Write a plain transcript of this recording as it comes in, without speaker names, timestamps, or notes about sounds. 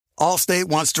Allstate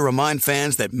wants to remind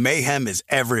fans that mayhem is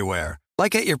everywhere,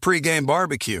 like at your pregame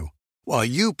barbecue. While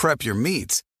you prep your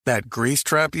meats, that grease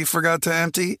trap you forgot to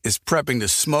empty is prepping to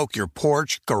smoke your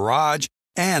porch, garage,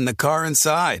 and the car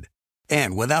inside.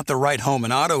 And without the right home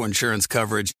and auto insurance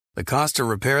coverage, the cost to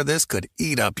repair this could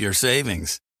eat up your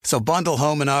savings. So bundle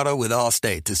home and auto with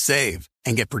Allstate to save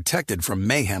and get protected from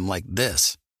mayhem like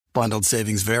this. Bundled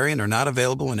savings vary and are not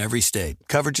available in every state.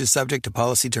 Coverage is subject to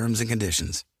policy terms and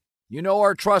conditions. You know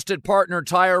our trusted partner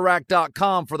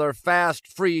TireRack.com for their fast,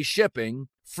 free shipping,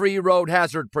 free road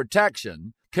hazard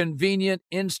protection, convenient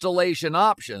installation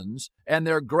options, and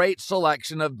their great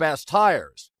selection of best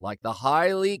tires, like the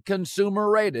highly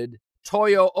consumer-rated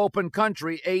Toyo Open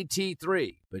Country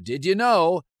AT3. But did you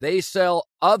know they sell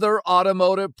other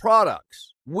automotive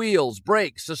products? Wheels,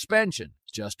 brakes, suspension,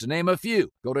 just to name a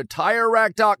few. Go to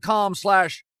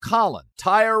TireRack.com/Colin.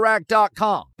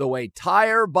 TireRack.com, the way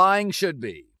tire buying should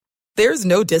be. There's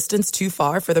no distance too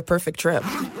far for the perfect trip.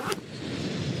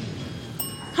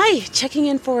 Hi, checking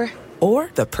in for...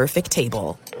 Or the perfect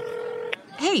table.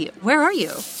 Hey, where are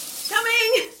you?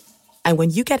 Coming! And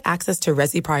when you get access to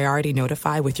Resi Priority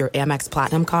Notify with your Amex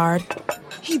Platinum card...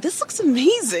 Hey, this looks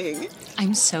amazing!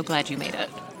 I'm so glad you made it.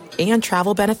 And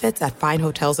travel benefits at fine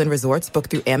hotels and resorts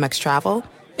booked through Amex Travel,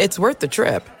 it's worth the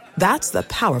trip. That's the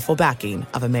powerful backing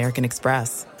of American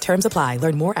Express. Terms apply.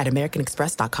 Learn more at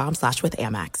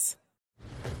americanexpress.com/withAmex.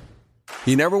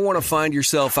 You never want to find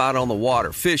yourself out on the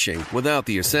water fishing without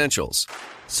the essentials.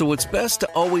 So it's best to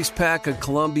always pack a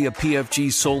Columbia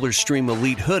PFG Solar Stream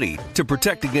Elite hoodie to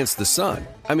protect against the sun.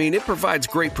 I mean, it provides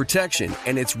great protection,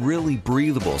 and it's really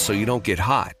breathable so you don't get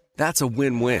hot. That's a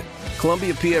win-win.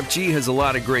 Columbia PFG has a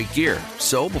lot of great gear.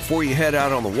 So before you head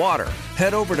out on the water,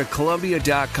 head over to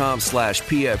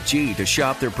Columbia.com/PFG to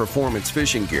shop their performance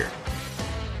fishing gear.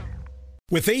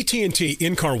 With AT&T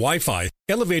in-car Wi-Fi,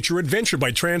 elevate your adventure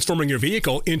by transforming your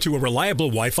vehicle into a reliable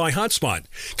Wi-Fi hotspot.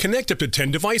 Connect up to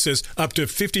 10 devices up to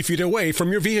 50 feet away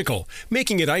from your vehicle,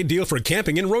 making it ideal for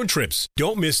camping and road trips.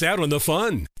 Don't miss out on the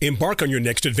fun. Embark on your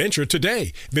next adventure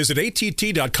today. Visit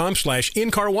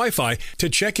att.com/in-car Wi-Fi to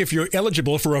check if you're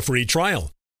eligible for a free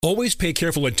trial. Always pay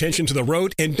careful attention to the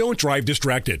road and don't drive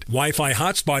distracted. Wi-Fi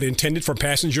hotspot intended for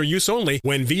passenger use only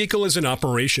when vehicle is in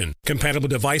operation. Compatible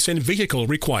device and vehicle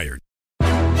required.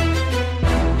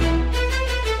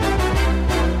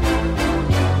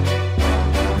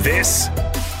 This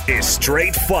is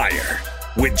Straight Fire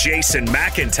with Jason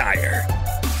McIntyre.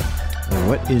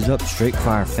 What is up, Straight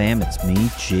Fire fam? It's me,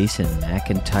 Jason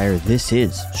McIntyre. This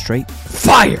is Straight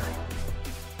Fire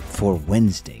for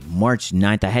Wednesday, March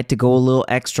 9th. I had to go a little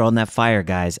extra on that fire,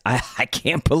 guys. I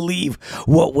can't believe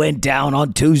what went down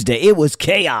on Tuesday. It was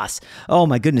chaos. Oh,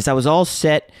 my goodness. I was all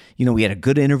set. You know, we had a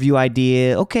good interview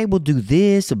idea. Okay, we'll do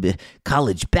this, a bit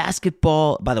college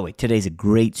basketball. By the way, today's a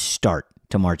great start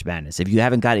to March Madness. If you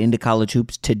haven't got into college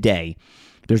hoops today,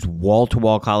 there's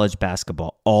wall-to-wall college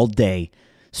basketball all day,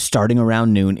 starting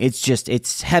around noon.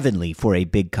 It's heavenly for a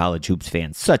big college hoops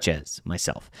fan, such as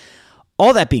myself.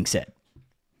 All that being said,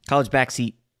 college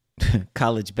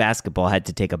basketball had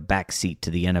to take a backseat to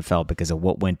the NFL because of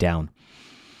what went down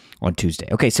on Tuesday.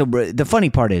 Okay, so the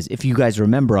funny part is, if you guys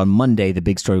remember, on Monday, the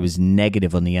big story was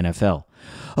negative on the NFL.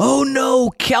 Oh no,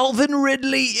 Calvin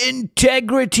Ridley,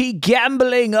 integrity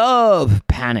gambling. Oh,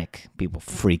 panic. People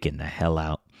freaking the hell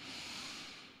out.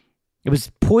 It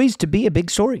was poised to be a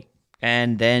big story.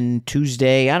 And then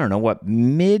Tuesday, I don't know what,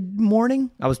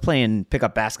 mid-morning, I was playing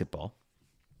pickup basketball.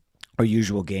 Our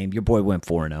usual game. Your boy went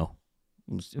 4-0.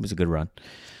 It was a good run.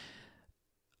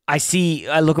 I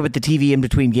look up at the TV in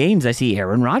between games. I see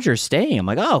Aaron Rodgers staying. I'm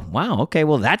like, oh, wow. Okay,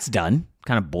 well, that's done.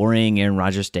 Kind of boring, Aaron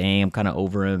Rodgers staying. I'm kind of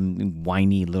over him.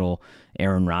 Whiny little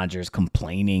Aaron Rodgers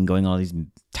complaining, going all these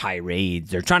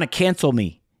tirades. They're trying to cancel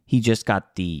me. He just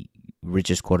got the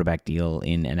richest quarterback deal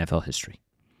in NFL history.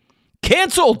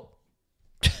 Canceled!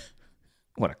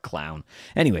 What a clown.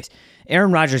 Anyways,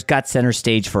 Aaron Rodgers got center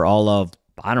stage for all of,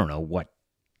 I don't know, what,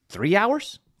 3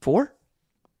 hours? 4?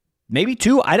 Maybe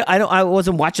 2. I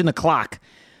wasn't watching the clock.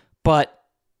 But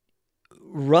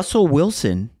Russell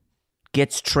Wilson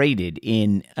gets traded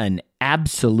in an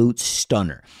absolute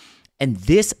stunner. And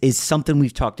this is something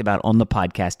we've talked about on the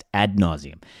podcast ad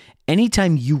nauseum.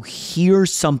 Anytime you hear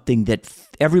something that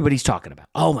everybody's talking about,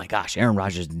 oh my gosh, Aaron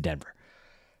Rodgers in Denver.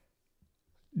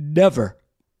 Never,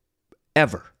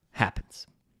 ever happens.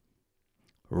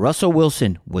 Russell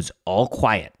Wilson was all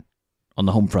quiet on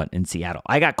the home front in Seattle.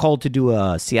 I got called to do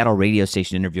a Seattle radio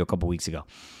station interview a couple weeks ago.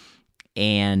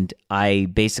 And I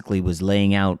basically was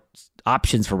laying out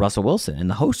options for Russell Wilson. And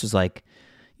the host was like,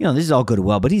 you know, this is all good and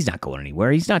well, but he's not going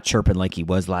anywhere. He's not chirping like he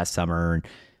was last summer. And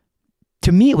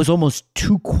to me, it was almost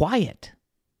too quiet.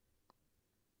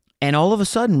 And all of a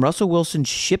sudden, Russell Wilson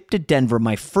shipped to Denver.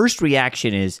 My first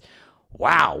reaction is,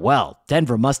 wow, well,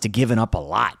 Denver must have given up a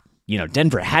lot. You know,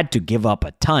 Denver had to give up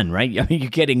a ton, right? I mean, you're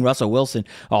getting Russell Wilson,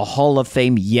 a Hall of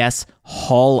Fame, yes,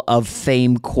 Hall of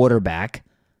Fame quarterback.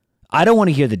 I don't want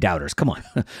to hear the doubters. Come on.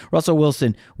 Russell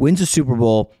Wilson wins a Super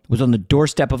Bowl, was on the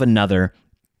doorstep of another.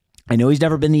 I know he's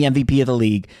never been the MVP of the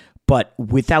league, but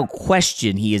without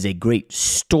question, he is a great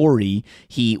story.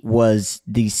 He was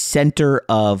the center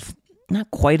of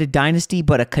not quite a dynasty,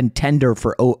 but a contender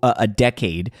for a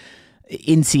decade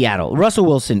in Seattle. Russell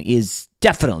Wilson is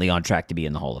definitely on track to be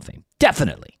in the Hall of Fame.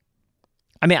 Definitely.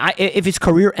 I mean, if his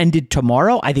career ended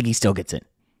tomorrow, I think he still gets in.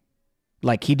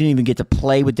 Like, he didn't even get to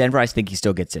play with Denver. I think he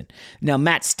still gets in. Now,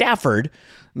 Matt Stafford,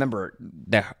 remember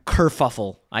the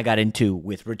kerfuffle I got into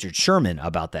with Richard Sherman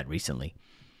about that recently.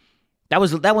 That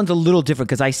one's a little different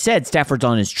because I said Stafford's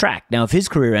on his track. Now, if his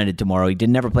career ended tomorrow, he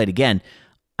never played again,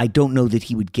 I don't know that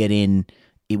he would get in.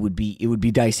 It would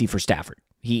be dicey for Stafford.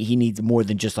 He needs more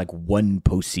than just like one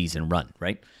postseason run,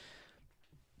 right?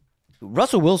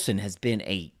 Russell Wilson has been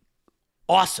a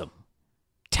awesome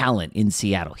talent in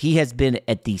Seattle. He has been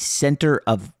at the center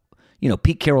of,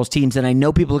 Pete Carroll's teams. And I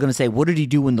know people are going to say, what did he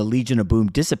do when the Legion of Boom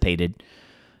dissipated?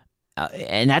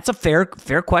 And that's a fair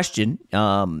question.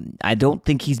 I don't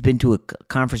think he's been to a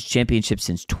conference championship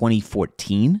since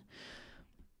 2014.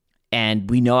 And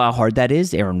we know how hard that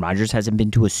is. Aaron Rodgers hasn't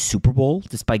been to a Super Bowl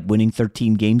despite winning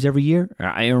 13 games every year.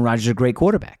 Aaron Rodgers is a great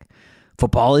quarterback.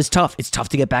 Football is tough. It's tough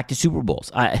to get back to Super Bowls.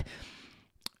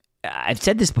 I've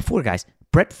said this before, guys.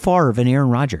 Brett Favre and Aaron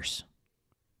Rodgers.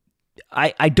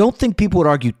 I don't think people would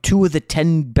argue 2 of the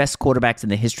 10 best quarterbacks in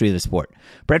the history of the sport.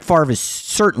 Brett Favre is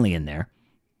certainly in there.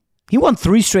 He won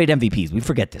 3 straight MVPs. We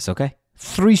forget this, okay?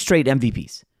 3 straight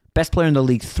MVPs. Best player in the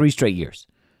league 3 straight years.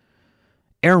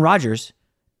 Aaron Rodgers,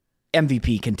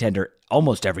 MVP contender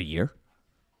almost every year.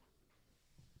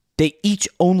 They each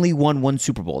only won 1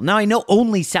 Super Bowl. Now, I know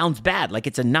only sounds bad, like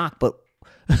it's a knock, but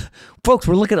folks,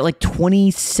 we're looking at like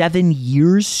 27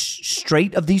 years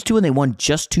straight of these two, and they won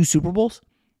just 2 Super Bowls.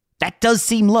 That does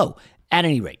seem low. At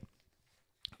any rate,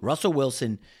 Russell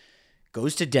Wilson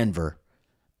goes to Denver,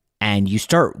 and you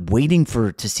start waiting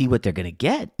to see what they're going to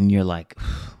get, and you're like,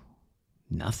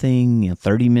 nothing,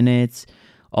 30 minutes.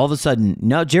 All of a sudden,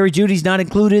 no, Jerry Jeudy's not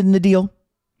included in the deal.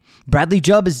 Bradley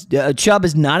Chubb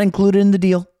is not included in the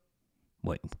deal.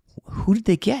 Wait, who did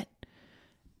they get?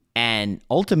 And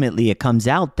ultimately, it comes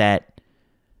out that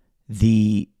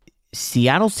the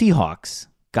Seattle Seahawks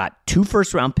got 2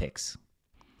 first-round picks,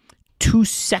 2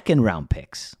 second-round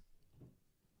picks,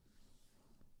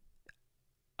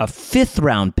 a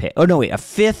 5th-round pick. Oh, no, wait, a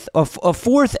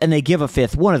 4th, and they give a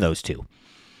 5th, one of those 2.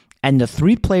 And the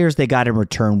 3 players they got in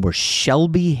return were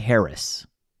Shelby Harris.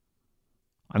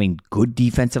 I mean, good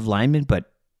defensive lineman,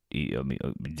 but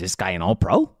this guy an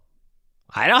all-pro?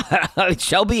 I don't.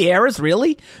 Shelby Harris,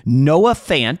 really? Noah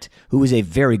Fant, who is a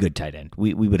very good tight end.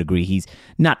 We would agree he's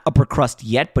not upper crust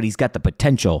yet, but he's got the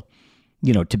potential,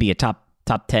 to be a top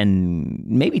 10,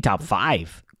 maybe top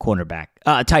 5 cornerback,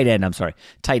 tight end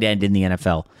in the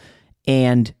NFL.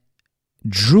 And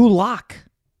Drew Lock,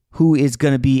 who is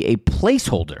going to be a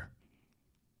placeholder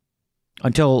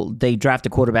until they draft a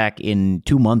quarterback in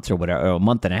 2 months or whatever, or a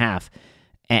month and a half.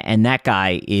 And that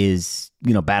guy is,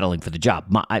 battling for the job.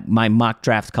 My mock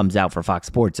draft comes out for Fox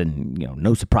Sports, and,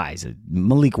 no surprise,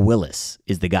 Malik Willis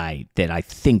is the guy that I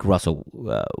think Russell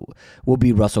will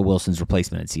be Russell Wilson's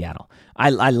replacement in Seattle. I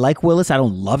like Willis. I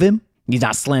don't love him. He's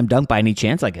not slam dunk by any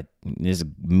chance. There's a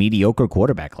mediocre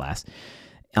quarterback class.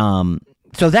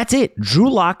 So that's it. Drew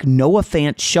Lock, Noah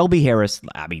Fant, Shelby Harris.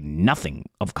 I mean, nothing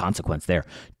of consequence there.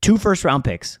 2 first-round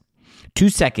picks, 2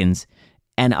 seconds,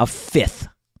 and a 5th.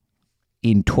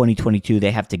 In 2022,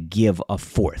 they have to give a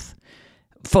 4th.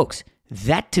 Folks,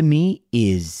 that to me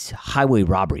is highway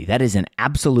robbery. That is an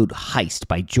absolute heist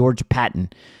by George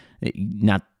Patton.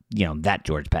 Not, that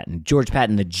George Patton. George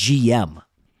Patton, the GM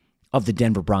of the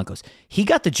Denver Broncos. He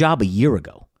got the job a year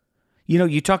ago.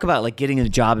 You talk about like getting a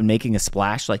job and making a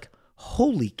splash. Like,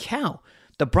 holy cow.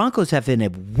 The Broncos have been a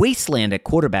wasteland at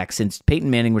quarterback since Peyton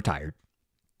Manning retired.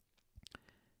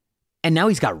 And now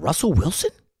he's got Russell Wilson?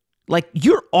 Like,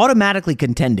 you're automatically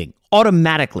contending.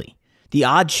 Automatically. The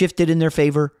odds shifted in their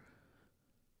favor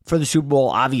for the Super Bowl.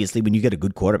 Obviously, when you get a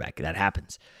good quarterback, that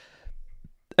happens.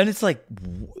 And it's like,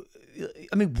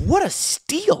 what a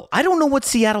steal. I don't know what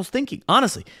Seattle's thinking,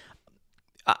 honestly.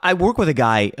 I work with a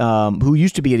guy who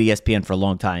used to be at ESPN for a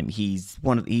long time. He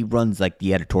runs like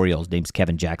the editorials. His name's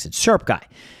Kevin Jackson. Sharp guy.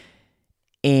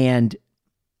 And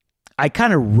I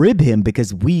kind of rib him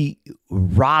because we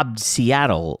robbed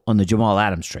Seattle on the Jamal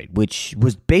Adams trade, which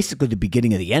was basically the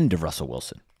beginning of the end of Russell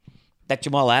Wilson. That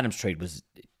Jamal Adams trade was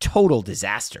total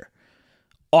disaster.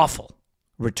 Awful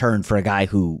return for a guy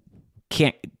who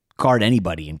can't guard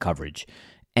anybody in coverage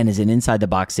and is an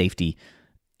inside-the-box safety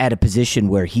at a position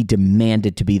where he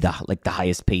demanded to be the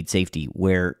highest paid safety,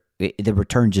 where the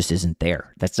return just isn't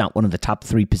there. That's not one of the top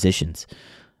 3 positions.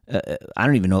 I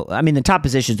don't even know. I mean, the top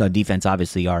positions on defense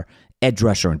obviously are edge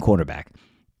rusher and quarterback.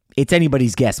 It's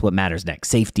anybody's guess what matters next.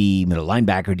 Safety, middle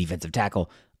linebacker, defensive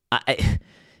tackle.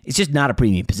 It's just not a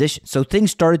premium position. So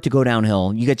things started to go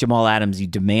downhill. You get Jamal Adams, he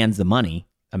demands the money.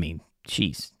 I mean,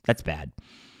 geez, that's bad.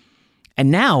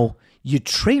 And now you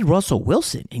trade Russell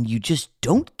Wilson and you just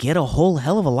don't get a whole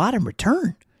hell of a lot in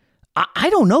return. I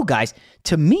don't know, guys.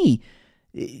 To me,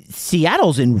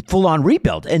 Seattle's in full-on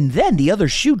rebuild. And then the other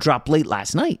shoe dropped late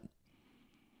last night.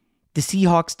 The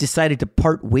Seahawks decided to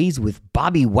part ways with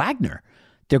Bobby Wagner,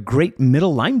 their great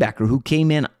middle linebacker who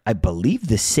came in, I believe,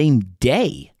 the same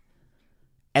day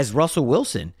as Russell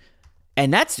Wilson.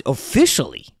 And that's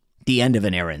officially the end of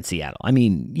an era in Seattle. I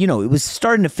mean, it was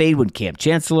starting to fade when Cam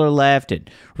Chancellor left and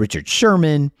Richard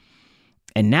Sherman.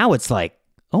 And now it's like,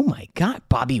 oh my God,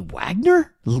 Bobby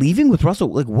Wagner leaving with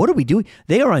Russell? Like, what are we doing?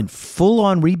 They are on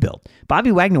full-on rebuild.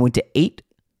 Bobby Wagner went to 8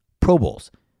 Pro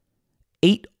Bowls,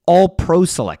 8 All-Pro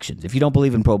selections. If you don't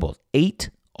believe in Pro Bowls,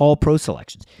 8 All-Pro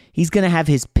selections. He's going to have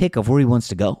his pick of where he wants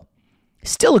to go.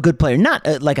 Still a good player, not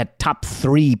like a top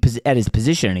 3 at his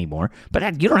position anymore,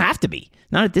 but you don't have to be,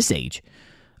 not at this age.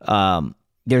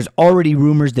 There's already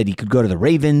rumors that he could go to the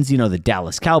Ravens, the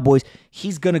Dallas Cowboys.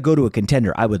 He's going to go to a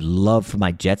contender. I would love for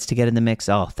my Jets to get in the mix.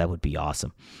 Oh, that would be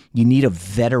awesome. You need a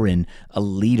veteran, a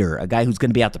leader, a guy who's going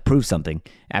to be out to prove something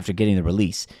after getting the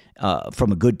release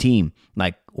from a good team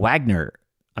like Wagner.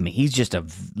 I mean,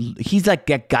 he's like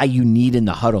that guy you need in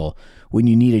the huddle when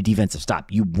you need a defensive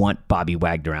stop. You want Bobby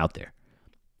Wagner out there.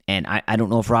 And I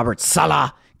don't know if Robert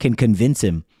Saleh can convince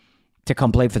him to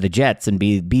come play for the Jets and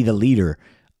be the leader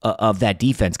of that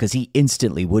defense, because he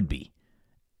instantly would be.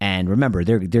 And remember,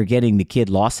 they're getting the kid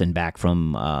Lawson back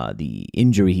from the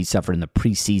injury he suffered in the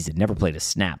preseason. Never played a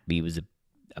snap. He was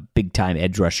a big-time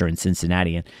edge rusher in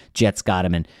Cincinnati, and Jets got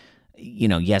him. And,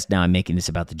 yes, now I'm making this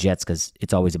about the Jets because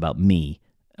it's always about me,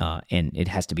 and it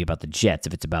has to be about the Jets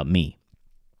if it's about me.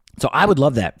 So I would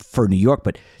love that for New York.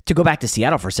 But to go back to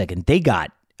Seattle for a second, they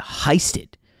got heisted.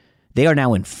 They are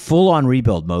now in full-on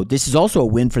rebuild mode. This is also a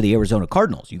win for the Arizona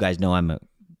Cardinals. You guys know I'm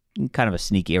kind of a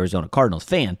sneaky Arizona Cardinals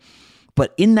fan.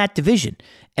 But in that division,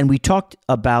 and we talked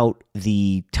about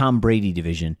the Tom Brady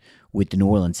division with the New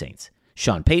Orleans Saints.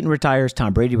 Sean Payton retires,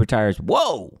 Tom Brady retires.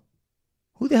 Whoa!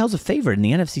 Who the hell's a favorite in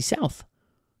the NFC South?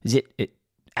 Is it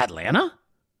Atlanta?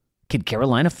 Can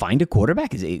Carolina find a quarterback?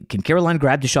 Can Carolina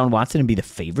grab Deshaun Watson and be the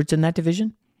favorites in that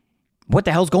division? What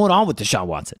the hell's going on with Deshaun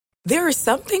Watson? There are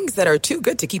some things that are too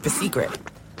good to keep a secret.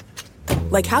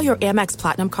 Like how your Amex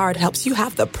Platinum card helps you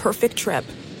have the perfect trip.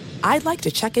 I'd like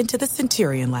to check into the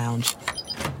Centurion Lounge.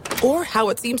 Or how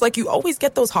it seems like you always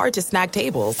get those hard-to-snag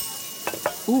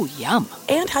tables. Ooh, yum.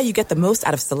 And how you get the most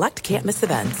out of select can't-miss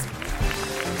events.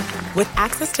 With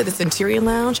access to the Centurion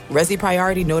Lounge, Resi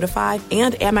Priority Notified,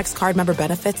 and Amex card member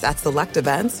benefits at select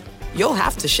events, you'll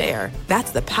have to share. That's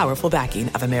the powerful backing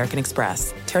of American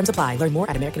Express. Terms apply. Learn more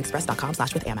at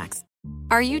americanexpress.com/withAmex.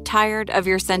 Are you tired of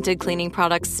your scented cleaning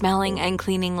products smelling and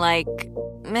cleaning like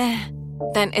meh?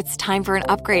 Then it's time for an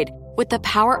upgrade with the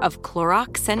power of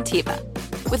Clorox Scentiva.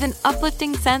 With an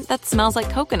uplifting scent that smells like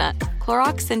coconut,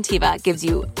 Clorox Scentiva gives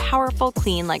you powerful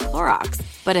clean like Clorox,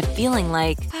 but a feeling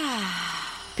like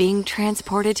being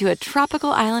transported to a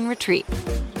tropical island retreat.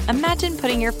 Imagine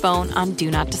putting your phone on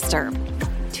Do Not Disturb,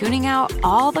 tuning out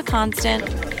all the constant,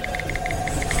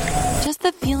 just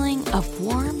the feeling of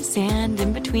warm sand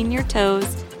in between your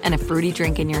toes and a fruity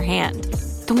drink in your hand.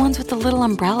 The ones with the little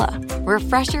umbrella.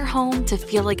 Refresh your home to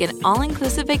feel like an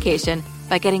all-inclusive vacation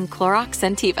by getting Clorox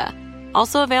Scentiva.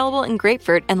 Also available in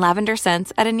grapefruit and lavender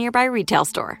scents at a nearby retail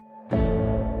store.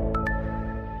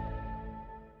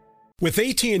 With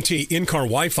AT&T in-car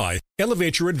Wi-Fi,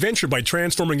 elevate your adventure by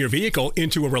transforming your vehicle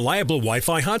into a reliable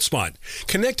Wi-Fi hotspot.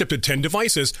 Connect up to 10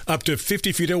 devices up to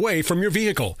 50 feet away from your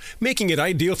vehicle, making it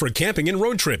ideal for camping and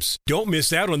road trips. Don't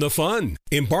miss out on the fun.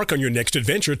 Embark on your next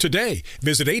adventure today.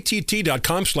 Visit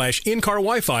att.com/in-car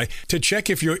Wi-Fi to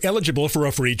check if you're eligible for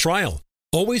a free trial.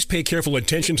 Always pay careful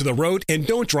attention to the road and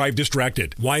don't drive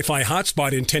distracted. Wi-Fi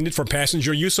hotspot intended for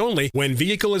passenger use only when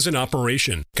vehicle is in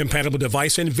operation. Compatible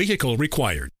device and vehicle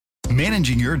required.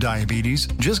 Managing your diabetes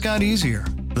just got easier.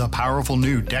 The powerful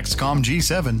new Dexcom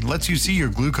G7 lets you see your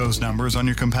glucose numbers on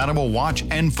your compatible watch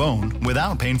and phone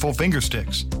without painful finger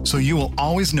sticks. So you will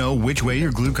always know which way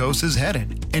your glucose is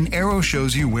headed. An arrow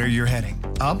shows you where you're heading,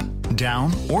 up,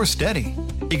 down, or steady.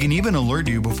 It can even alert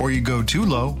you before you go too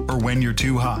low or when you're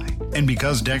too high. And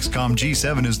because Dexcom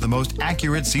G7 is the most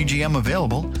accurate CGM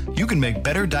available, you can make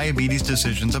better diabetes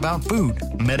decisions about food,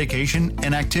 medication,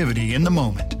 and activity in the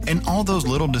moment. And all those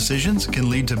little decisions can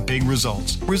lead to big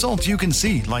results. Results you can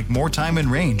see, like more time in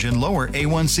range and lower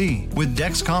A1C. With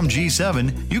Dexcom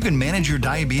G7, you can manage your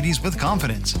diabetes with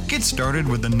confidence. Get started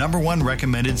with the #1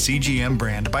 recommended CGM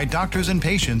brand by doctors and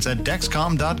patients at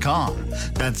Dexcom.com.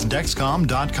 That's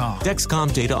Dexcom.com.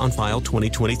 Dexcom data on file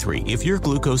 2023. If your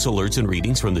glucose alerts and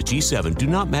readings from the G7 do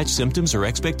not match symptoms or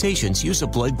expectations, use a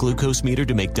blood glucose meter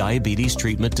to make diabetes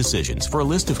treatment decisions. For a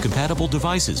list of compatible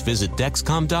devices, visit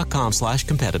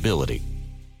Dexcom.com/compatibility.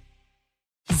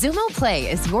 Xumo Play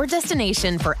is your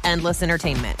destination for endless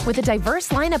entertainment. With a diverse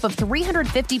lineup of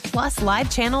 350-plus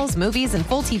live channels, movies, and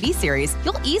full TV series,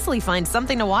 you'll easily find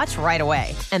something to watch right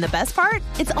away. And the best part?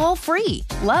 It's all free.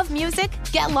 Love music?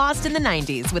 Get lost in the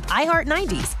 90s with iHeart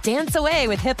 90s, dance away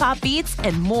with hip-hop beats,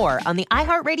 and more on the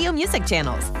iHeartRadio music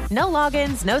channels. No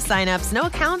logins, no signups, no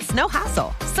accounts, no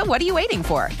hassle. So what are you waiting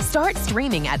for? Start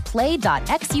streaming at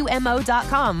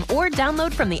play.xumo.com or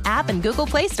download from the app and Google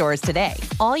Play stores today.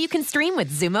 All you can stream with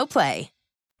Xumo Play.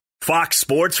 Fox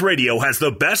Sports Radio has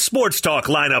the best sports talk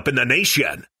lineup in the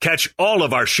nation. Catch all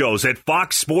of our shows at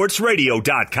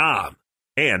foxsportsradio.com.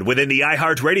 And within the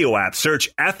iHeartRadio app, search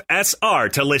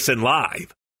FSR to listen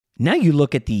live. Now you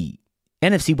look at the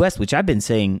NFC West, which I've been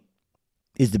saying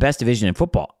is the best division in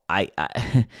football. I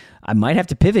might have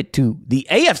to pivot to the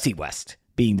AFC West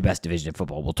being the best division in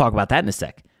football. We'll talk about that in a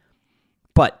sec.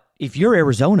 But if you're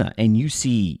Arizona and you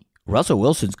see Russell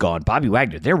Wilson's gone, Bobby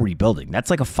Wagner, they're rebuilding. That's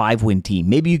like a 5-win team.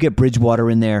 Maybe you get Bridgewater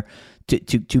in there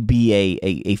to be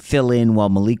a fill-in while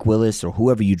Malik Willis or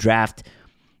whoever you draft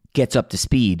gets up to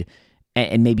speed,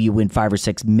 and maybe you win 5 or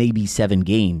 6, maybe 7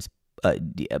 games.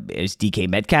 Is DK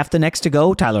Metcalf the next to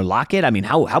go? Tyler Lockett? I mean,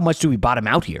 how much do we bottom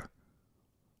out here?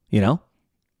 You know?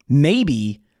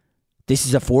 Maybe this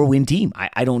is a 4-win team.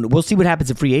 I don't know. We'll see what happens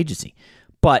in free agency.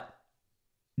 But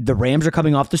the Rams are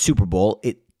coming off the Super Bowl.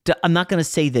 I'm not going to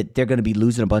say that they're going to be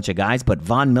losing a bunch of guys, but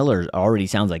Von Miller already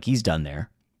sounds like he's done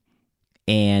there.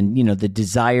 And, you know, the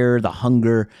desire, the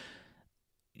hunger.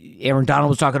 Aaron Donald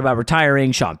was talking about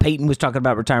retiring. Sean Payton was talking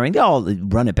about retiring. They all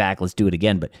run it back. Let's do it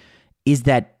again. But is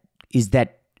that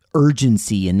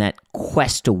urgency and that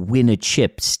quest to win a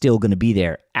chip still going to be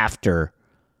there after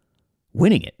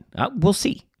winning it? We'll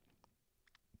see.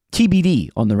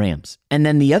 TBD on the Rams. And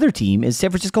then the other team is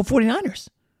San Francisco 49ers.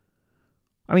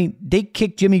 I mean, they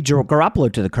kicked Jimmy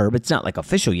Garoppolo to the curb. It's not like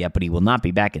official yet, but he will not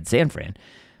be back in San Fran.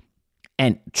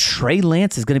 And Trey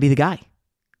Lance is going to be the guy.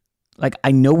 Like,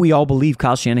 I know we all believe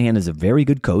Kyle Shanahan is a very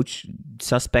good coach,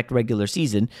 suspect regular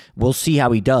season. We'll see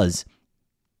how he does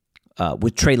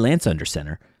with Trey Lance under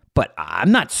center. But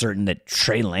I'm not certain that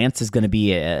Trey Lance is going to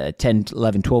be a 10,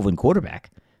 11, 12-win quarterback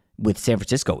with San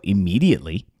Francisco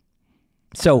immediately.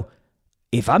 So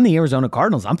if I'm the Arizona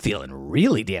Cardinals, I'm feeling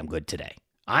really damn good today.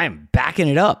 I'm backing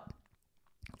it up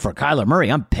for Kyler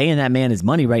Murray. I'm paying that man his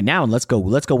money right now, and let's go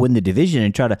win the division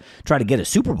and try to get a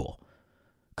Super Bowl.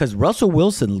 Because Russell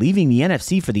Wilson leaving the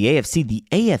NFC for the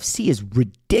AFC is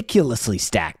ridiculously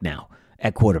stacked now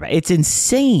at quarterback. It's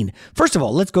insane. First of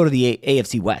all, let's go to the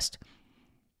AFC West.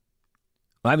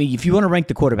 I mean, if you want to rank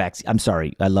the quarterbacks, I'm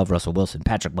sorry, I love Russell Wilson.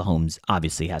 Patrick Mahomes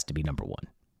obviously has to be number 1.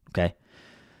 Okay?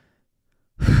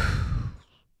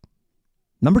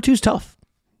 Number 2 is tough.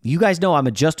 You guys know I'm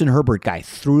a Justin Herbert guy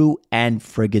through and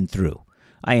friggin' through.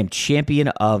 I am champion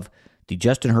of the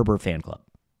Justin Herbert fan club.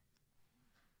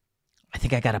 I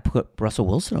think I got to put Russell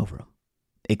Wilson over him.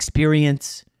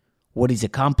 Experience, what he's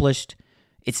accomplished.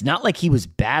 It's not like he was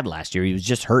bad last year. He was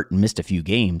just hurt and missed a few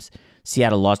games.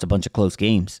 Seattle lost a bunch of close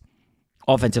games.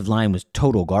 Offensive line was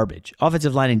total garbage.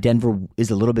 Offensive line in Denver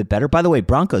is a little bit better. By the way,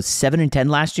 Broncos 7-10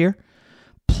 last year,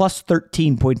 plus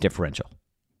 13-point differential.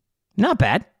 Not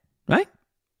bad, right?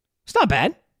 It's not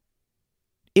bad.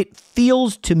 It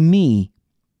feels to me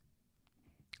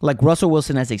like Russell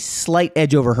Wilson has a slight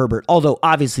edge over Herbert, although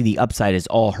obviously the upside is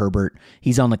all Herbert.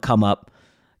 He's on the come up.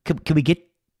 Can we get...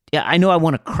 Yeah, I know I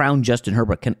want to crown Justin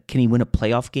Herbert. Can he win a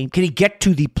playoff game? Can he get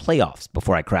to the playoffs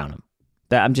before I crown him?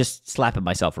 I'm just slapping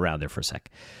myself around there for a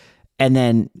sec. And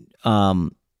then,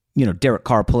 Derek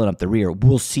Carr pulling up the rear.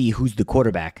 We'll see who's the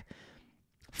quarterback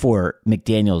for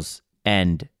McDaniels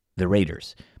and the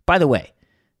Raiders. By the way,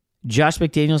 Josh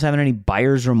McDaniels having any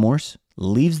buyer's remorse?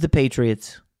 Leaves the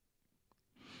Patriots,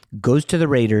 goes to the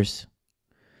Raiders,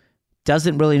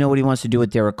 doesn't really know what he wants to do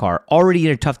with Derek Carr, already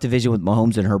in a tough division with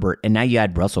Mahomes and Herbert, and now you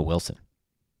add Russell Wilson.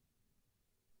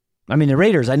 I mean, the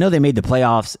Raiders, I know they made the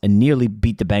playoffs and nearly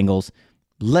beat the Bengals.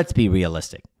 Let's be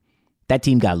realistic. That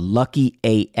team got lucky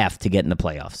AF to get in the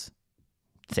playoffs.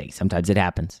 say sometimes it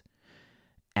happens.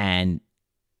 And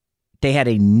they had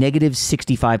a negative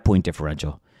 65-point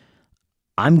differential.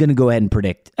 I'm going to go ahead and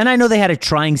predict. And I know they had a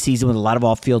trying season with a lot of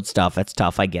off-field stuff. That's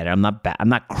tough. I get it. I'm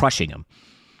not crushing them.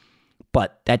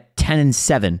 But that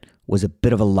 10-7 was a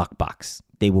bit of a luck box.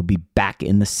 They will be back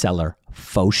in the cellar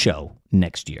faux show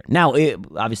next year. Now,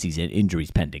 obviously,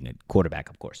 injuries pending at quarterback,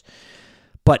 of course.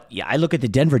 But yeah, I look at the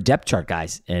Denver depth chart,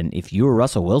 guys, and if you're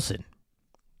Russell Wilson,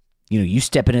 you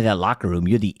step into that locker room,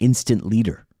 you're the instant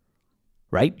leader,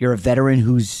 right? You're a veteran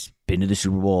who's been to the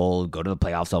Super Bowl, go to the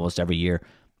playoffs almost every year.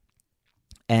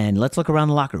 And let's look around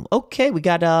the locker room. Okay, we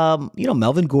got,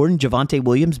 Melvin Gordon, Javonte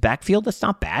Williams, backfield. That's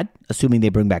not bad, assuming they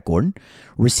bring back Gordon.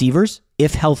 Receivers,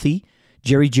 if healthy,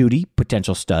 Jerry Jeudy,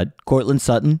 potential stud. Cortland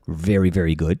Sutton, very,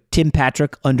 very good. Tim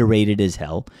Patrick, underrated as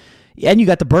hell. And you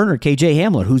got the burner, KJ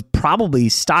Hamler, whose probably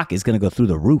stock is going to go through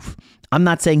the roof. I'm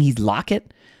not saying he's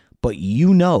Lockett, but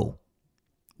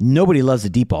nobody loves the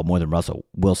deep ball more than Russell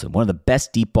Wilson. One of the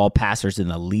best deep ball passers in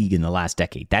the league in the last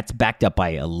decade. That's backed up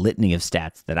by a litany of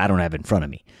stats that I don't have in front of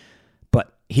me.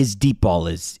 But his deep ball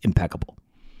is impeccable.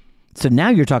 So now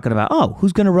you're talking about,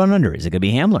 who's going to run under? Is it going to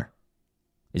be Hamler?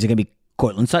 Is it going to be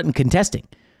Cortland Sutton contesting?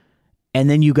 And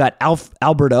then you got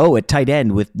Albert O at tight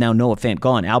end with now Noah Fant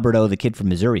gone. Albert O, the kid from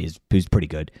Missouri, who's pretty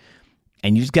good.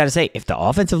 And you just got to say, if the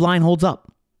offensive line holds up,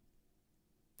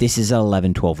 this is an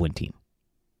 11-12 win team.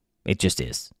 It just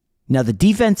is. Now, the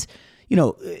defense,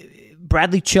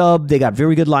 Bradley Chubb, they got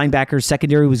very good linebackers.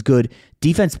 Secondary was good.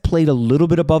 Defense played a little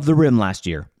bit above the rim last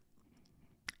year.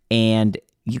 And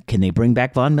can they bring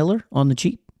back Von Miller on the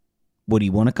cheap? Would he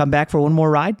want to come back for one more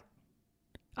ride?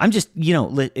 I'm just,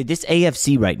 this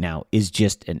AFC right now is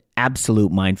just an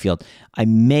absolute minefield. I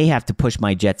may have to push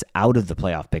my Jets out of the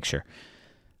playoff picture.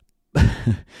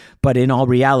 But in all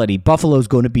reality, Buffalo's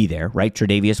going to be there, right?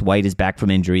 Tre'Davious White is back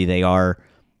from injury. They are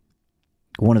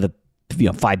one of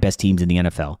the 5 best teams in the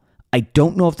NFL. I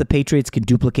don't know if the Patriots can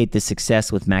duplicate this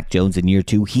success with Mac Jones in year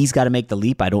 2. He's got to make the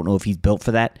leap. I don't know if he's built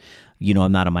for that.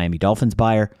 I'm not a Miami Dolphins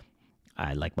buyer.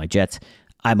 I like my Jets.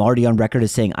 I'm already on record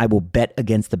as saying I will bet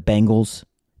against the Bengals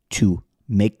to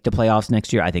make the playoffs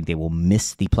next year. I think they will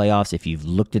miss the playoffs. If you've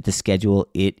looked at the schedule,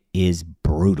 it is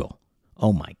brutal.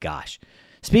 Oh my gosh.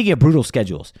 Speaking of brutal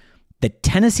schedules, the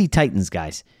Tennessee Titans,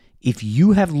 guys, if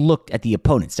you have looked at the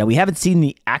opponents, now we haven't seen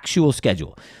the actual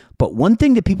schedule, but one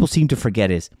thing that people seem to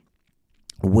forget is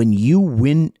when you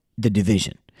win the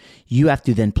division, you have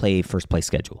to then play a first place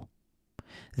schedule.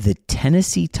 The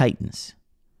Tennessee Titans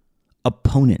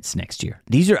opponents next year,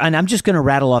 and I'm just going to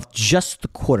rattle off just the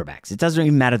quarterbacks. It doesn't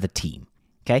even matter the team.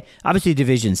 Okay. Obviously the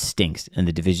division stinks and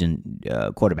the division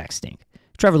quarterbacks stink.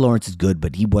 Trevor Lawrence is good,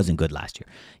 but he wasn't good last year.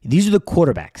 These are the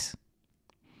quarterbacks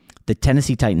the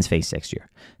Tennessee Titans face next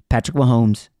year. Patrick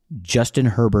Mahomes, Justin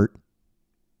Herbert,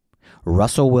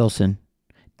 Russell Wilson,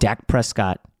 Dak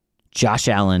Prescott, Josh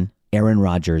Allen, Aaron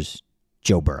Rodgers,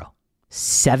 Joe Burrow.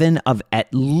 7 of at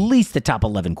least the top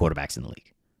 11 quarterbacks in the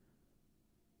league.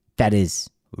 That is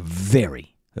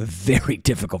very, very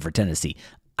difficult for Tennessee.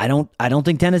 I don't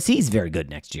think Tennessee is very good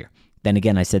next year. Then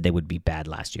again, I said they would be bad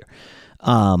last year.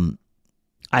 So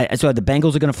the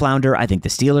Bengals are going to flounder. I think the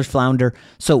Steelers flounder.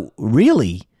 So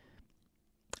really,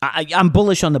 I'm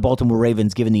bullish on the Baltimore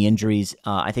Ravens given the injuries.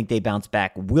 I think they bounce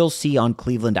back. We'll see on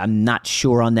Cleveland. I'm not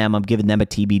sure on them. I'm giving them a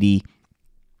TBD.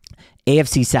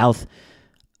 AFC South,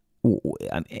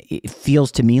 it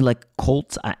feels to me like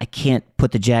Colts. I can't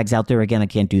put the Jags out there again. I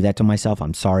can't do that to myself.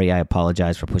 I'm sorry. I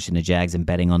apologize for pushing the Jags and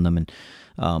betting on them and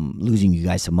losing you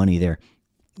guys some money there.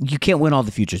 You can't win all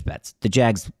the futures bets. The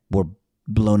Jags were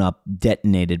blown up,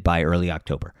 detonated by early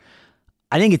October.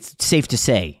 I think it's safe to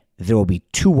say there will be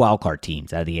 2 wildcard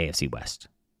teams out of the AFC West.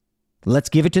 Let's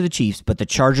give it to the Chiefs, but the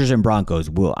Chargers and Broncos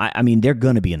will. They're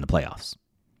going to be in the playoffs.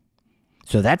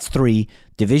 So that's 3.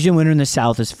 Division winner in the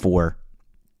South is 4.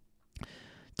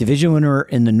 Division winner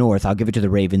in the North, I'll give it to the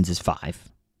Ravens, is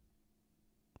 5.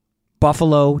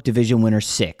 Buffalo, division winner,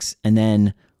 6. And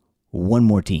then one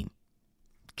more team.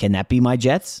 Can that be my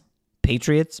Jets?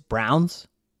 Patriots? Browns?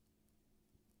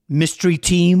 Mystery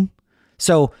team?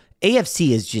 So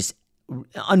AFC is just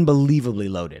unbelievably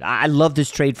loaded. I love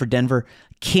this trade for Denver.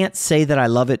 Can't say that I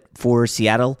love it for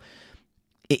Seattle.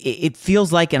 It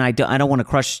feels like, and I don't want to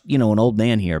crush an old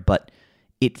man here, but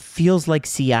it feels like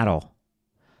Seattle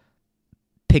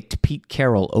picked Pete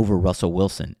Carroll over Russell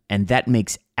Wilson, and that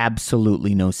makes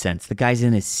absolutely no sense. The guy's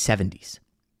in his 70s.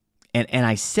 And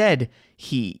I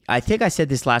think I said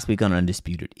this last week on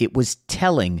Undisputed. It was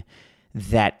telling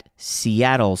that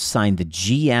Seattle signed the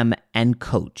GM and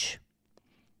coach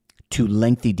to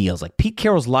lengthy deals. Like Pete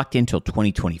Carroll's locked in until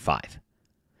 2025.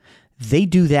 They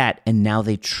do that, and now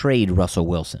they trade Russell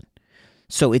Wilson.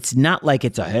 So it's not like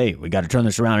it's hey, we got to turn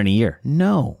this around in a year.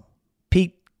 No.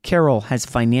 Pete Carroll has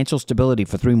financial stability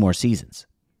for 3 more seasons.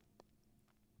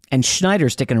 And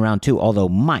Schneider's sticking around too, although,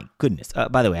 my goodness.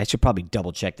 By the way, I should probably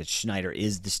double check that Schneider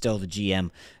is still the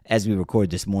GM as we record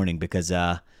this morning because,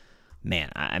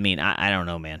 man, I don't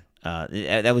know, man.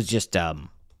 That was just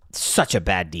such a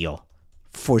bad deal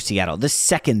for Seattle. The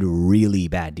second really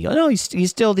bad deal. No, he's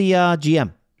still the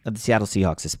GM of the Seattle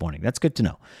Seahawks this morning. That's good to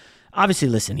know. Obviously,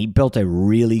 listen, he built a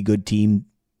really good team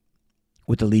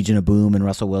with the Legion of Boom and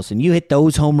Russell Wilson. You hit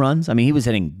those home runs. I mean, he was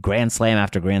hitting grand slam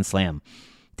after grand slam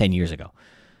 10 years ago.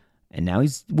 And now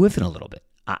he's whiffing a little bit.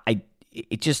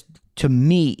 It just, to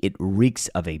me, it reeks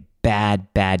of a bad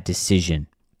decision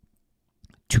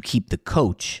to keep the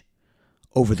coach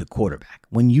over the quarterback.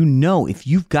 When you know if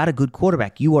you've got a good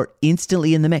quarterback, you are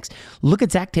instantly in the mix. Look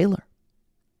at Zach Taylor.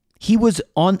 He was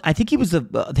on, I think he was,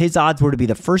 his odds were to be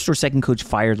the first or second coach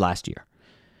fired last year.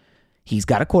 He's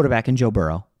got a quarterback in Joe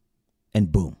Burrow,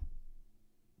 and boom,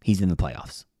 he's in the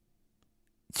playoffs.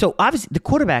 So obviously the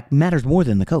quarterback matters more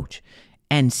than the coach.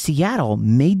 And Seattle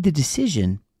made the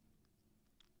decision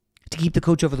to keep the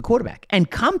coach over the quarterback. And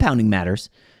compounding matters.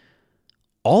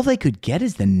 All they could get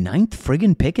is the 9th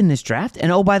friggin' pick in this draft.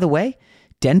 And oh, by the way,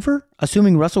 Denver,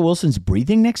 assuming Russell Wilson's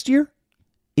breathing next year,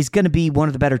 is going to be one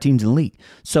of the better teams in the league.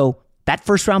 So that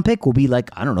first round pick will be like,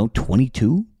 I don't know,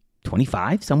 22,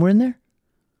 25, somewhere in there.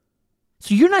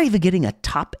 So you're not even getting a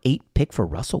top 8 pick for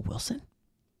Russell Wilson?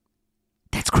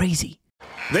 That's crazy.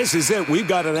 This is it. We've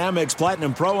got an Amex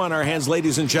Platinum Pro on our hands,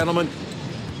 ladies and gentlemen.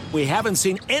 We haven't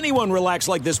seen anyone relax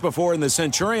like this before in the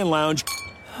Centurion Lounge.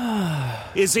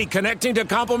 Is he connecting to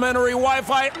complimentary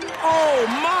Wi-Fi? Oh,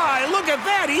 my. Look at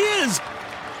that. He is.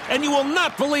 And you will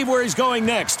not believe where he's going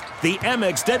next. The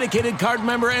Amex dedicated card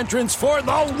member entrance for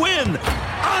the win.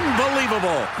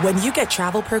 Unbelievable. When you get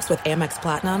travel perks with Amex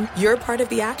Platinum, you're part of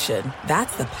the action.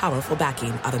 That's the powerful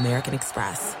backing of American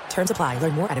Express. Terms apply.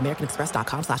 Learn more at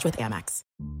americanexpress.com/withAmex.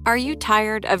 Are you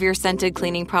tired of your scented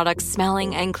cleaning products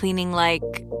smelling and cleaning like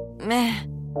meh?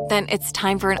 Then it's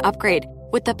time for an upgrade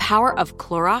with the power of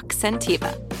Clorox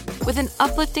Scentiva. With an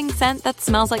uplifting scent that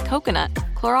smells like coconut,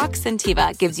 Clorox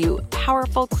Scentiva gives you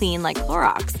powerful clean like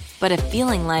Clorox, but a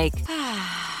feeling like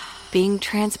being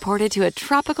transported to a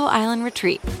tropical island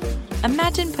retreat.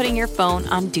 Imagine putting your phone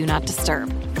on Do Not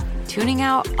Disturb, tuning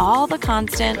out all the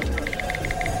constant,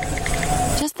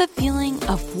 just the feeling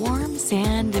of warm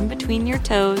sand in between your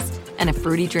toes and a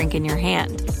fruity drink in your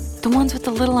hand. The ones with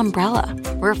the little umbrella.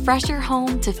 Refresh your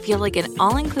home to feel like an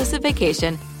all-inclusive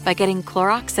vacation by getting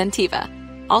Clorox Scentiva.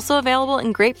 Also available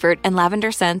in grapefruit and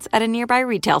lavender scents at a nearby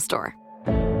retail store.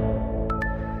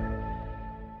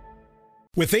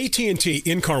 With AT&T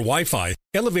in-car Wi-Fi,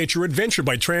 elevate your adventure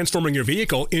by transforming your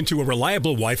vehicle into a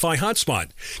reliable Wi-Fi hotspot.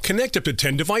 Connect up to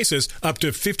 10 devices up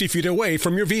to 50 feet away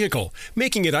from your vehicle,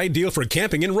 making it ideal for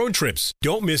camping and road trips.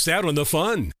 Don't miss out on the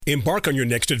fun. Embark on your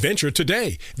next adventure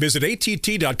today. Visit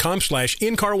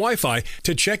att.com/in-car Wi-Fi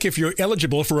to check if you're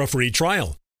eligible for a free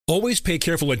trial. Always pay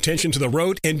careful attention to the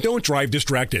road and don't drive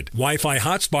distracted. Wi-Fi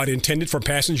hotspot intended for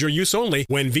passenger use only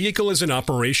when vehicle is in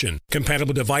operation.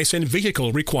 Compatible device and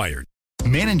vehicle required.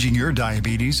 Managing your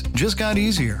diabetes just got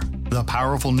easier. The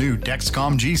powerful new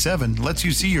Dexcom G7 lets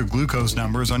you see your glucose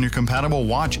numbers on your compatible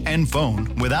watch and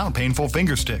phone without painful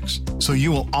finger sticks. So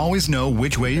you will always know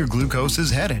which way your glucose is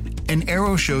headed. An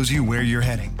arrow shows you where you're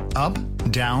heading, up,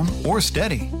 down, or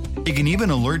steady. It can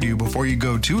even alert you before you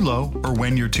go too low or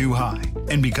when you're too high.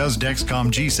 And because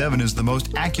Dexcom G7 is the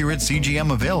most accurate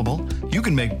CGM available, you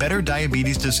can make better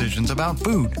diabetes decisions about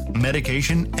food,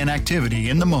 medication, and activity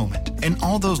in the moment. And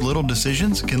all those little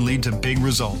decisions can lead to big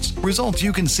results. Results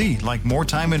you can see, like more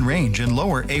time in range and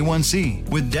lower A1C.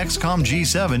 With Dexcom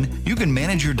G7, you can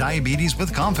manage your diabetes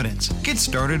with confidence. Get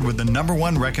started with the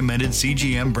 #1 recommended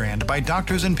CGM brand by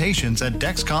doctors and patients at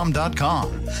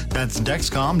Dexcom.com. That's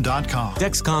Dexcom.com.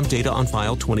 Dexcom data on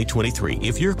file 2023.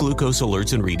 If your glucose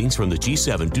alerts and readings from the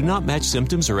G7 do not match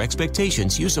symptoms or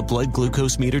expectations, use a blood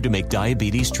glucose meter to make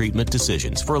diabetes treatment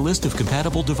decisions. For a list of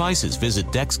compatible devices, visit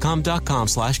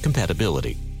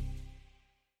Dexcom.com/compatibility.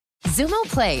 Xumo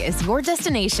Play is your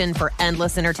destination for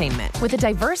endless entertainment. With a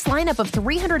diverse lineup of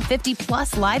 350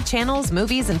 plus live channels,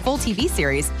 movies, and full TV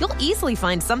series, you'll easily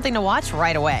find something to watch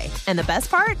right away. And the best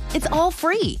part? It's all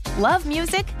free. Love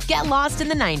music? Get lost in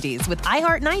the 90s with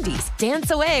iHeart 90s.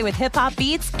 Dance away with hip-hop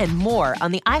beats and more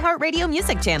on the iHeartRadio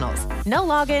music channels. No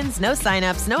logins, no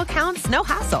signups, no accounts, no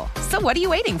hassle. So what are you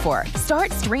waiting for?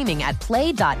 Start streaming at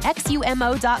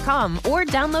play.xumo.com or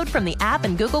download from the app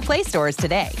and Google Play stores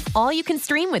today. All you can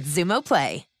stream with Xumo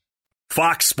Play.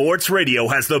 Fox Sports Radio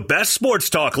has the best sports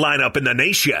talk lineup in the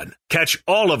nation. Catch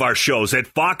all of our shows at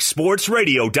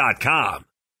foxsportsradio.com.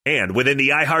 And within the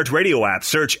iHeartRadio app,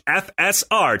 search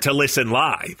FSR to listen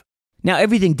live. Now,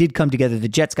 everything did come together. The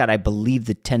Jets got, I believe,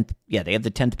 the 10th. Yeah, they have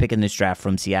the 10th pick in this draft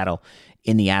from Seattle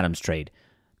in the Adams trade.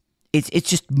 It's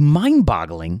just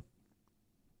mind-boggling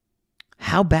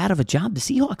how bad of a job the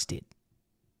Seahawks did.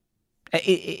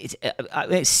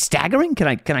 It's staggering. Can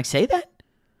I say that?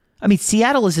 I mean,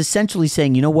 Seattle is essentially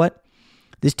saying, you know what?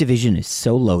 This division is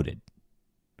so loaded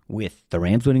with the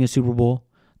Rams winning a Super Bowl,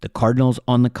 the Cardinals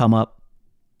on the come up,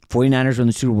 49ers won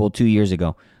the Super Bowl 2 years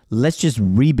ago. Let's just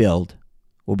rebuild.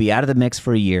 We'll be out of the mix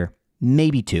for a year,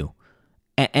 maybe two.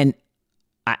 And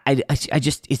I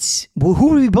just, it's, well,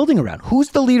 who are we building around? Who's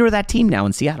the leader of that team now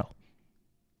in Seattle?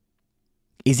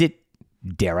 Is it,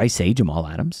 dare I say, Jamal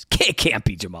Adams? It can't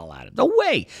be Jamal Adams. No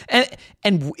way.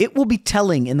 And it will be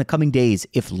telling in the coming days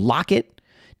if Lockett,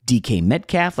 DK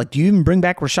Metcalf, do you even bring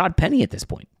back Rashad Penny at this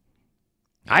point?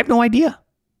 I have no idea.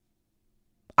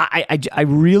 I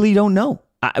really don't know.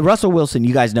 Russell Wilson,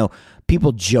 you guys know,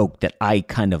 people joke that I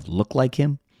kind of look like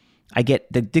him. I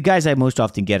get, the guys I most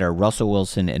often get are Russell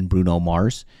Wilson and Bruno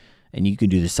Mars, and you can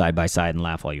do this side by side and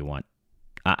laugh all you want.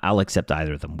 I'll accept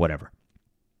either of them, whatever.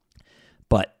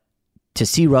 But to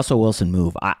see Russell Wilson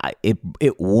move,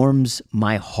 it warms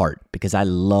my heart because I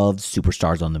love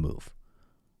superstars on the move.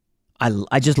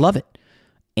 I just love it.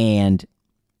 And,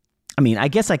 I mean, I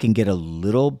guess I can get a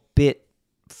little bit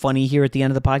funny here at the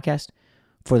end of the podcast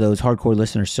for those hardcore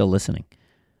listeners still listening.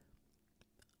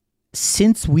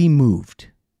 Since we moved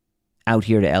out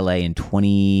here to LA in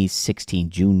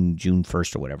 2016, June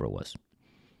 1st or whatever it was,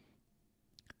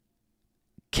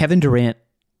 Kevin Durant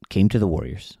came to the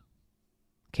Warriors.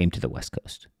 Came to the West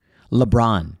Coast.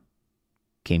 LeBron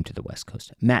came to the West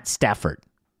Coast. Matt Stafford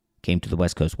came to the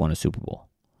West Coast, won a Super Bowl.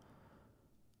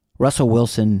 Russell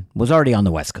Wilson was already on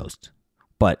the West Coast,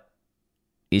 but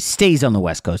it stays on the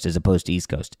West Coast as opposed to East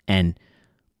Coast. And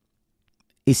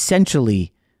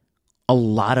essentially, a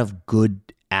lot of good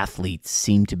athletes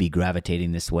seem to be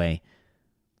gravitating this way.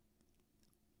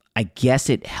 I guess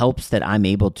it helps that I'm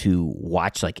able to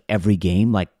watch every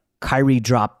game. Kyrie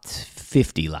dropped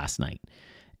 50 last night.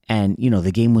 And,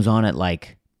 the game was on at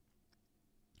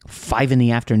 5 in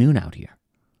the afternoon out here.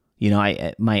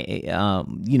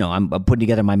 I'm putting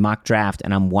together my mock draft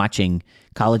and I'm watching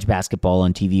college basketball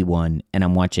on TV1 and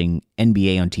I'm watching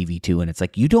NBA on TV2. And it's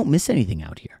you don't miss anything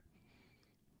out here.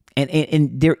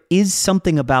 And there is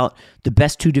something about the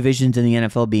best two divisions in the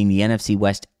NFL being the NFC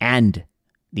West and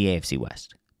the AFC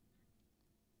West.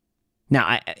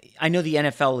 Now, I know the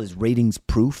NFL is ratings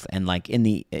proof, and in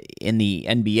the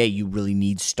NBA, you really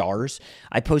need stars.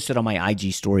 I posted on my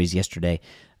IG stories yesterday.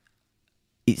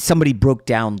 Somebody broke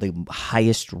down the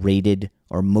highest rated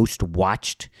or most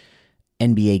watched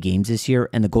NBA games this year,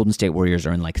 and the Golden State Warriors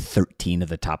are in 13 of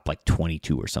the top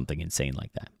 22 or something insane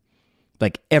like that.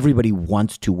 Everybody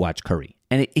wants to watch Curry,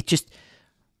 and it just,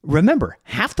 remember,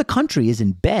 half the country is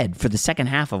in bed for the second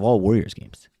half of all Warriors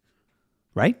games,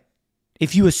 right?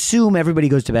 If you assume everybody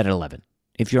goes to bed at 11,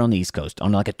 if you're on the East Coast,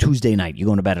 on a Tuesday night, you're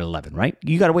going to bed at 11, right?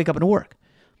 You got to wake up and work.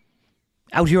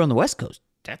 Out here on the West Coast,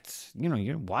 that's,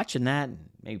 you're watching that,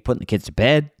 maybe putting the kids to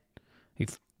bed, you're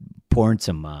pouring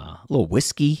some little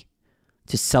whiskey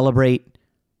to celebrate.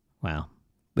 Well,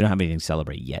 we don't have anything to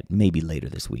celebrate yet, maybe later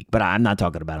this week, but I'm not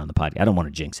talking about it on the podcast. I don't want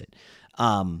to jinx it.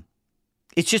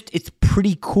 It's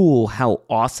pretty cool how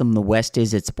awesome the West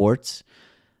is at sports.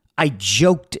 I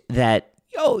joked that,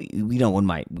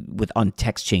 on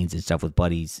text chains and stuff with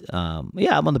buddies, I'm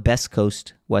on the best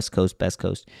coast, West Coast, best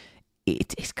coast.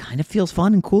 It kind of feels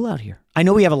fun and cool out here. I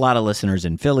know we have a lot of listeners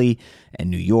in Philly and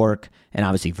New York and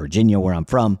obviously Virginia, where I'm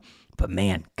from. But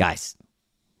man, guys,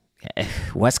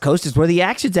 West Coast is where the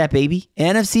action's at, baby.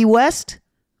 NFC West,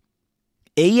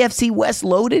 AFC West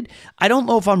loaded. I don't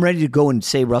know if I'm ready to go and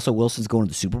say Russell Wilson's going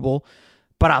to the Super Bowl,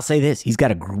 but I'll say this. He's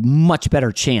got a much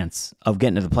better chance of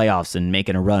getting to the playoffs and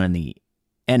making a run in the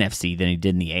NFC than he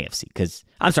did in the AFC.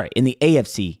 In the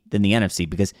AFC than the NFC,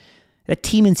 because that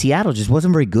team in Seattle just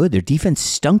wasn't very good. Their defense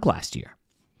stunk last year.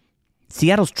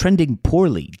 Seattle's trending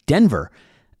poorly. Denver,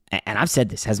 and I've said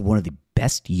this, has one of the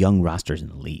best young rosters in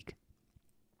the league.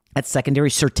 That secondary,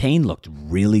 Surtain looked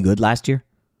really good last year.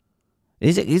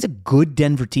 He's a good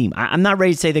Denver team. I'm not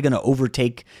ready to say they're going to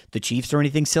overtake the Chiefs or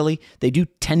anything silly. They do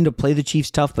tend to play the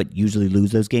Chiefs tough, but usually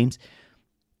lose those games.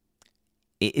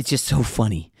 It's just so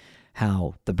funny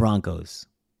how the Broncos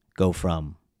go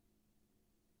from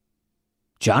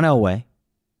John Elway,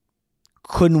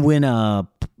 couldn't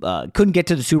get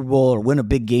to the Super Bowl or win a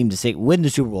big game win the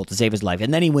Super Bowl to save his life,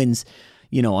 and then he wins,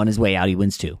 on his way out, he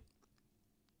wins 2.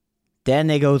 Then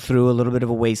they go through a little bit of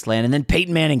a wasteland, and then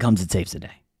Peyton Manning comes and saves the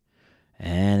day.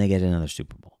 And they get another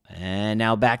Super Bowl. And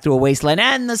now back to a wasteland,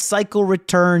 and the cycle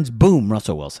returns. Boom,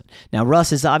 Russell Wilson. Now,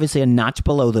 Russ is obviously a notch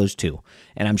below those two.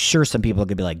 And I'm sure some people are going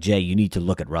to be like, Jay, you need to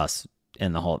look at Russ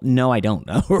in the whole. No, I don't.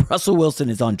 Russell Wilson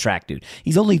is on track, dude.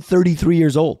 He's only 33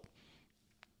 years old.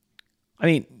 I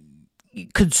mean,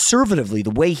 conservatively, the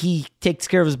way he takes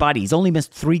care of his body, he's only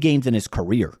missed 3 games in his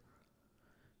career.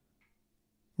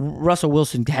 Russell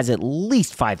Wilson has at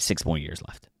least 5-6 more years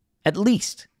left. At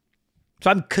least. So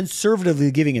I'm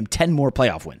conservatively giving him 10 more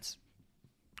playoff wins.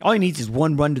 All he needs is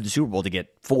 1 run to the Super Bowl to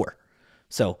get 4.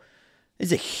 So this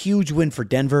is a huge win for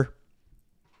Denver.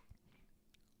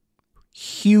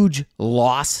 Huge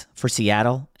loss for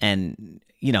Seattle. And,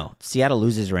 Seattle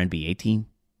loses their NBA team.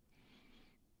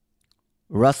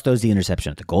 Russ throws the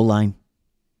interception at the goal line.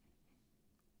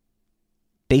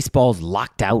 Baseball's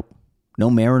locked out. No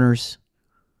Mariners.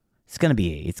 It's gonna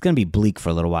be bleak for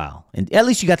a little while, and at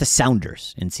least you got the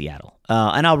Sounders in Seattle.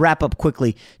 And I'll wrap up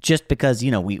quickly, just because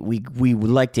we would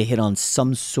like to hit on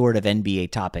some sort of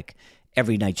NBA topic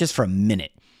every night, just for a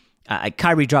minute.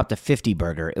 Kyrie dropped a 50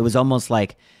 burger. It was almost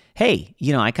like, hey,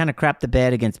 I kind of crapped the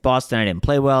bed against Boston. I didn't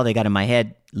play well. They got in my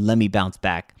head. Let me bounce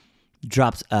back.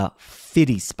 Drops a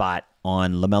 50 spot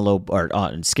on LaMelo or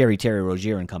on Scary Terry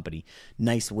Rozier and company.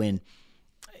 Nice win,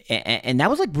 and that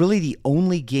was like really the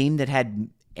only game that had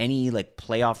any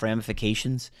playoff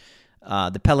ramifications.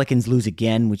 The Pelicans lose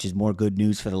again, which is more good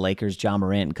news for the Lakers. John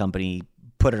Morant and company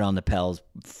put it on the Pels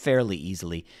fairly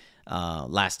easily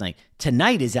last night.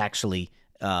 Tonight is actually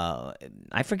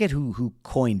I forget who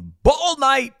coined ball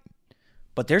night,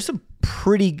 but there's some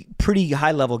pretty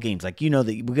high level games. I'm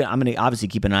going to obviously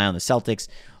keep an eye on the Celtics,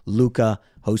 Luka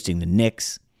hosting the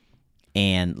Knicks,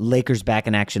 and Lakers back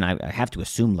in action. I have to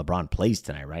assume LeBron plays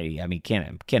tonight, right? I mean,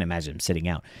 can't imagine him sitting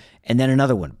out. And then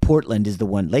another one. Portland is the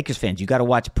one. Lakers fans, you got to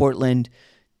watch Portland.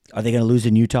 Are they going to lose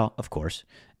in Utah? Of course.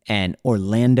 And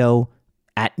Orlando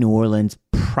at New Orleans.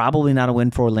 Probably not a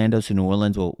win for Orlando, so New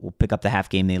Orleans will pick up the half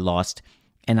game they lost.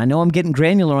 And I know I'm getting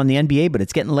granular on the NBA, but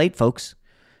it's getting late, folks.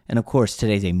 And of course,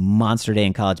 today's a monster day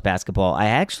in college basketball. I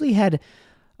actually had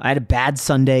a bad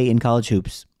Sunday in college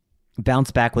hoops.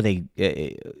 Bounced back with a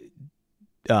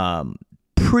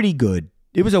pretty good.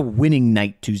 It was a winning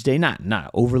night Tuesday, not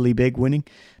overly big winning,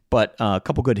 but a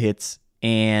couple good hits,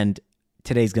 and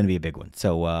today's going to be a big one.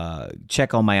 So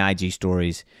check all my IG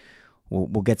stories.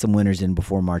 We'll get some winners in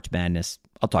before March Madness.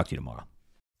 I'll talk to you tomorrow.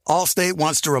 Allstate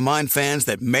wants to remind fans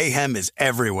that mayhem is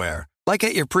everywhere, like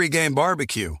at your pregame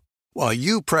barbecue. While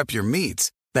you prep your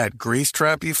meats, that grease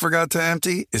trap you forgot to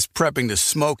empty is prepping to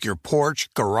smoke your porch,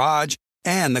 garage,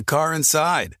 and the car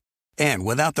inside. And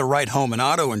without the right home and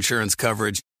auto insurance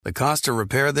coverage, the cost to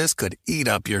repair this could eat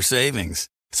up your savings.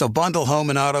 So bundle home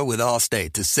and auto with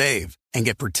Allstate to save and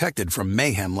get protected from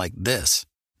mayhem like this.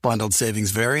 Bundled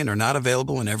savings vary and are not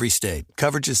available in every state.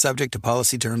 Coverage is subject to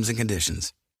policy terms and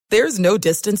conditions. There's no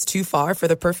distance too far for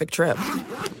the perfect trip.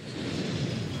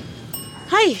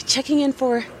 Hi, checking in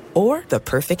for... Or the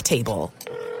perfect table.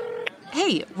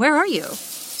 Hey, where are you?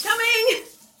 Coming!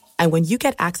 And when you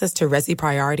get access to Resi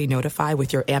Priority Notify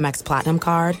with your Amex Platinum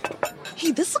card...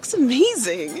 Hey, this looks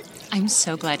amazing. I'm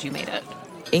so glad you made it.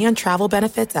 And travel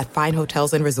benefits at fine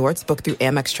hotels and resorts booked through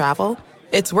Amex Travel,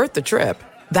 it's worth the trip.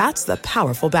 That's the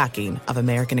powerful backing of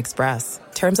American Express.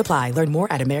 Terms apply. Learn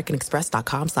more at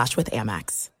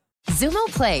americanexpress.com/withAmex. Xumo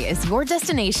Play is your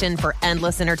destination for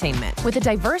endless entertainment. With a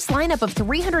diverse lineup of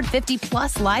 350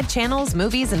 plus live channels,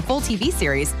 movies, and full TV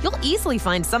series, you'll easily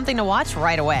find something to watch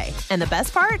right away. And the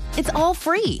best part? It's all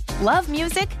free. Love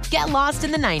music? Get lost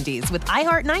in the 90s with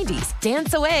iHeart 90s,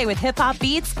 dance away with hip-hop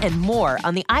beats, and more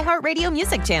on the iHeartRadio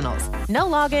music channels. No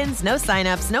logins, no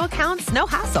signups, no accounts, no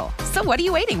hassle. So what are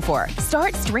you waiting for?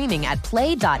 Start streaming at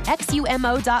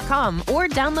play.xumo.com or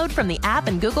download from the app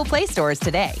and Google Play stores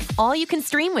today. All you can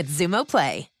stream with Xumo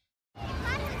Play.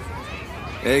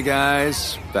 Hey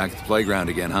guys, back at the playground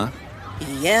again, huh?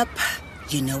 Yep.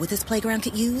 You know what this playground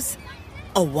could use?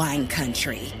 A wine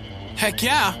country. Heck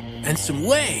yeah, and some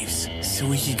waves so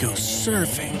we could go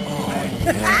surfing. Oh,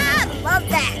 yeah. Love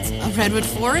that. A redwood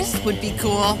forest would be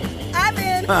cool. I'm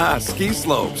in. Ski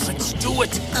slopes. Let's do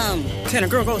it. Can a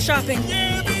girl go shopping?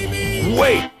 Yeah, baby.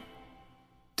 Wait.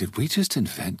 Did we just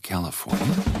invent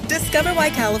California? Discover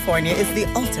why California is the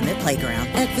ultimate playground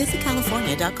at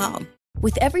visitcalifornia.com.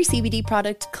 With every CBD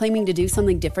product claiming to do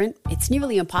something different, it's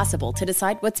nearly impossible to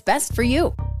decide what's best for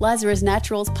you. Lazarus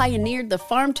Naturals pioneered the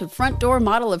farm-to-front-door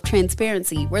model of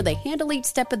transparency, where they handle each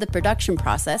step of the production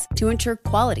process to ensure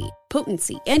quality,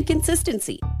 potency, and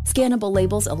consistency. Scannable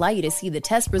labels allow you to see the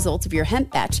test results of your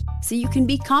hemp batch, so you can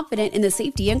be confident in the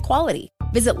safety and quality.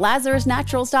 Visit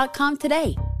LazarusNaturals.com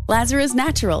today. Lazarus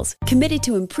Naturals, committed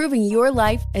to improving your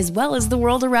life as well as the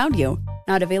world around you.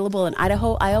 Not available in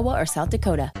Idaho, Iowa, or South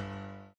Dakota.